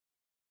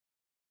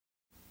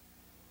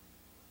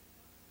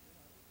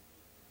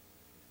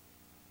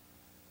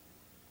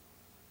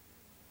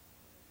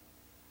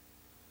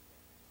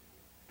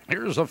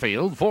Here's the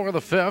field for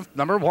the fifth.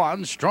 Number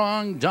 1,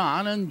 Strong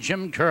Don and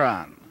Jim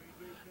Curran.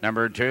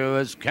 Number 2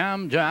 is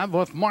Cam Dev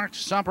with Mark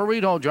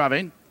Saporito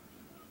driving.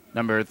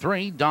 Number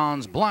 3,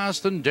 Don's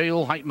Blast and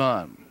Dale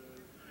Heitman.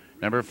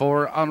 Number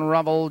 4,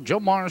 Unravel, Joe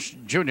Marsh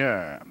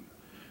Jr.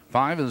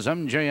 5 is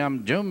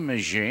MJM Doom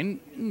Machine,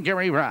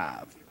 Gary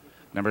Rav.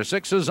 Number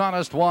 6 is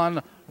Honest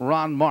One,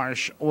 Ron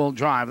Marsh will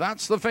drive.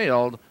 That's the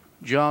field.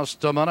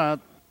 Just a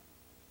minute.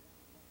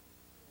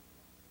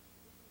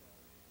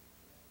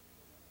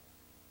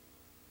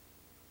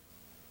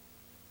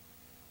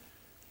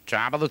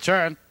 Top of the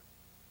turn.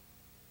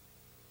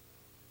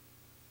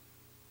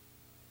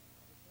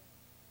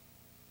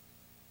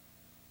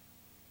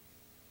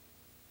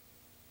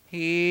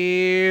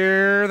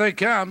 Here they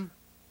come.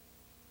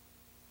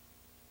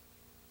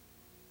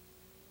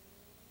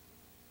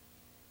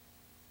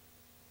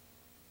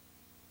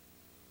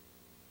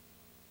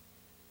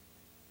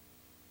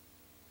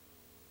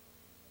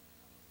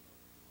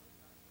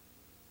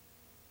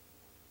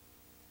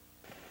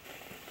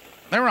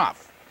 They're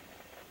off.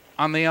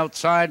 On the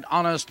outside,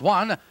 Honest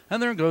One,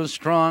 and there goes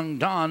Strong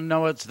Don.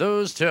 No, it's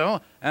those two,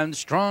 and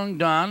Strong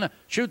Don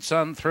shoots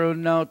on through,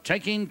 now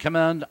taking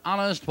command.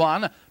 Honest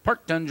One,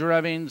 parked and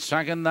driving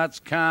second, that's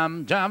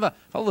Cam Dev.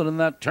 Followed in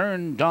that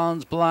turn,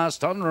 Don's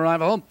Blast,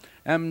 Unravel.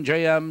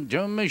 MJM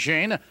Doom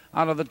Machine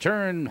out of the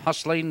turn,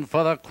 hustling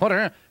for the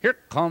quarter. Here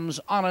comes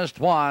Honest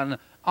One.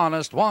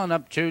 Honest One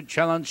up to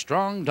challenge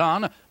Strong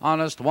Don.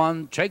 Honest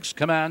One takes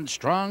command.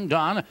 Strong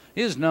Don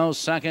is now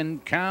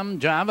second. Cam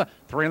Dev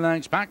 3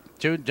 lengths back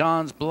to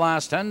Don's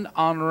Blast and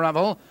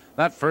Unravel.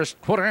 That first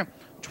quarter,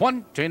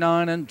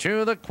 29 and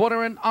 2 the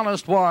quarter, and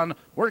Honest One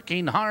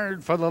working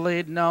hard for the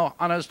lead. Now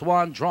Honest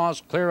One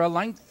draws clear a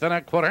length and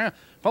a quarter,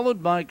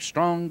 followed by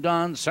Strong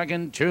Don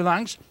second 2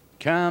 lengths.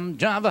 Cam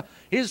Dev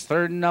is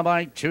third now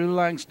by 2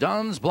 lengths.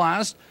 Don's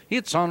Blast.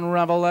 It's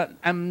Unravel at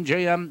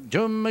MJM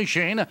Doom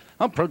Machine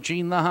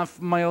approaching the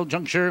half-mile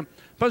juncture.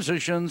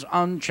 Positions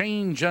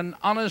unchanged, and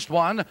Honest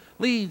One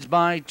leads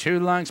by 2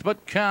 lengths,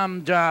 but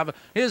Cam Dev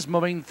is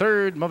moving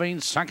third, moving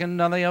second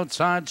on the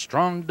outside.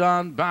 Strong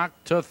Don back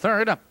to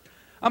third.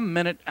 1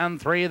 minute and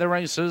 3, the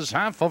race is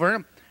half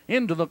over.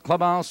 Into the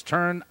clubhouse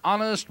turn,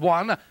 Honest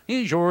One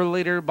is your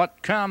leader,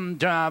 but Cam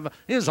Dev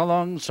is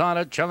alongside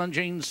it,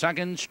 challenging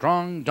second.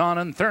 Strong Don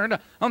in third.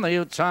 On the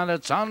outside,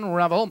 it's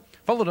Unravel,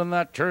 followed in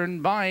that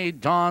turn by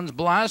Don's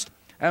Blast.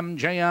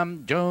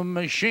 MJM Doom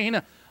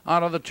Machine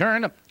out of the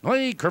turn.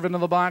 Lee curve into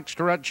the back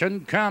stretch,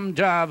 and Cam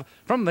Dev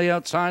from the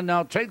outside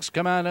now takes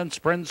command and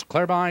sprints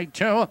clear by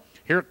 2.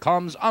 Here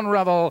comes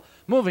Unravel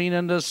moving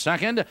into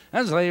second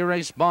as they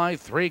race by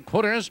 3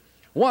 quarters.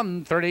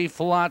 130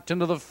 flat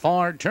into the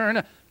far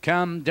turn.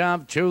 Cam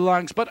Dev 2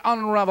 lengths, but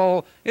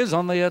Unravel is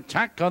on the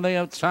attack on the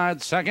outside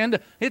second.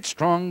 It's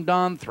Strong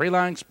Don 3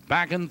 lengths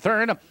back in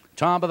third.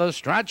 Top of the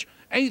stretch,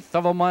 1/8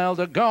 of a mile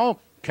to go.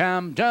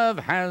 Cam Dev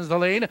has the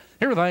lead.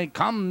 Here they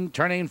come,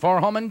 turning for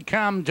home, and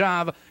Cam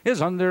Dev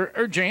is under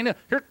urging.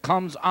 Here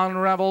comes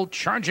Unravel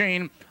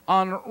charging.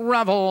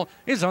 Unravel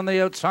is on the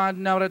outside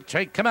now to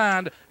take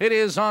command. It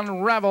is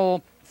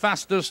Unravel,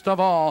 fastest of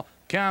all.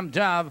 Cam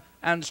Dev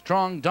and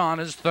Strong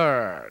Don is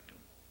third.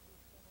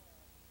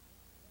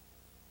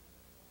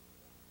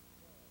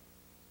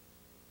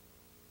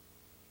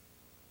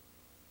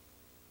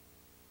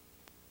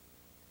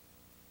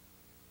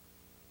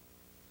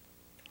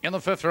 In the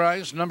fifth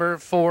race, number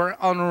 4,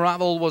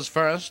 Unravel was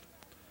first.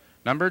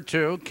 Number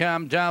 2,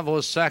 Cam Dev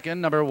was second.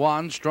 Number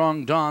 1,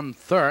 Strong Don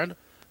third.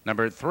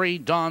 Number 3,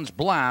 Don's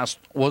Blast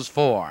was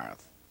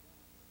fourth.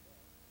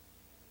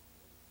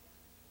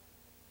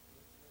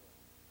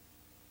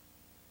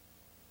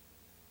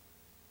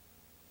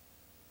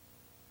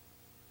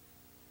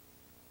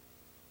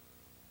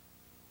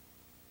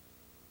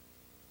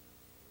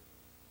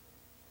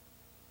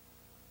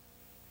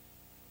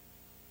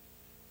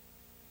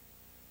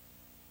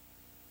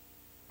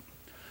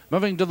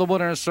 Moving to the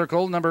winner's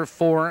circle, number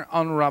 4,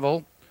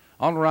 Unravel.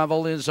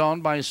 Unravel is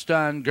owned by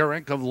Stan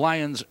Gurick of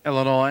Lyons,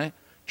 Illinois,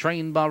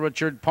 trained by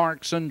Richard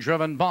Parks and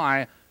driven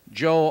by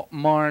Joe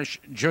Marsh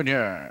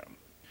Jr.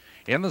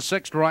 In the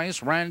 6th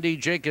race, Randy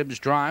Jacobs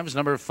drives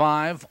number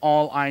 5,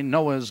 All I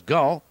Know Is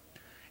Go.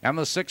 And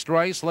the 6th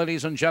race,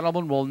 ladies and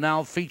gentlemen, will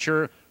now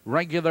feature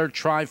regular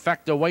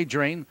trifecta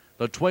wagering.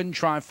 The twin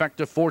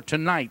trifecta for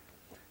tonight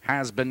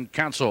has been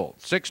canceled.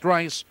 6th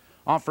race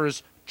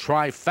offers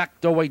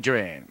trifecta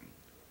wagering.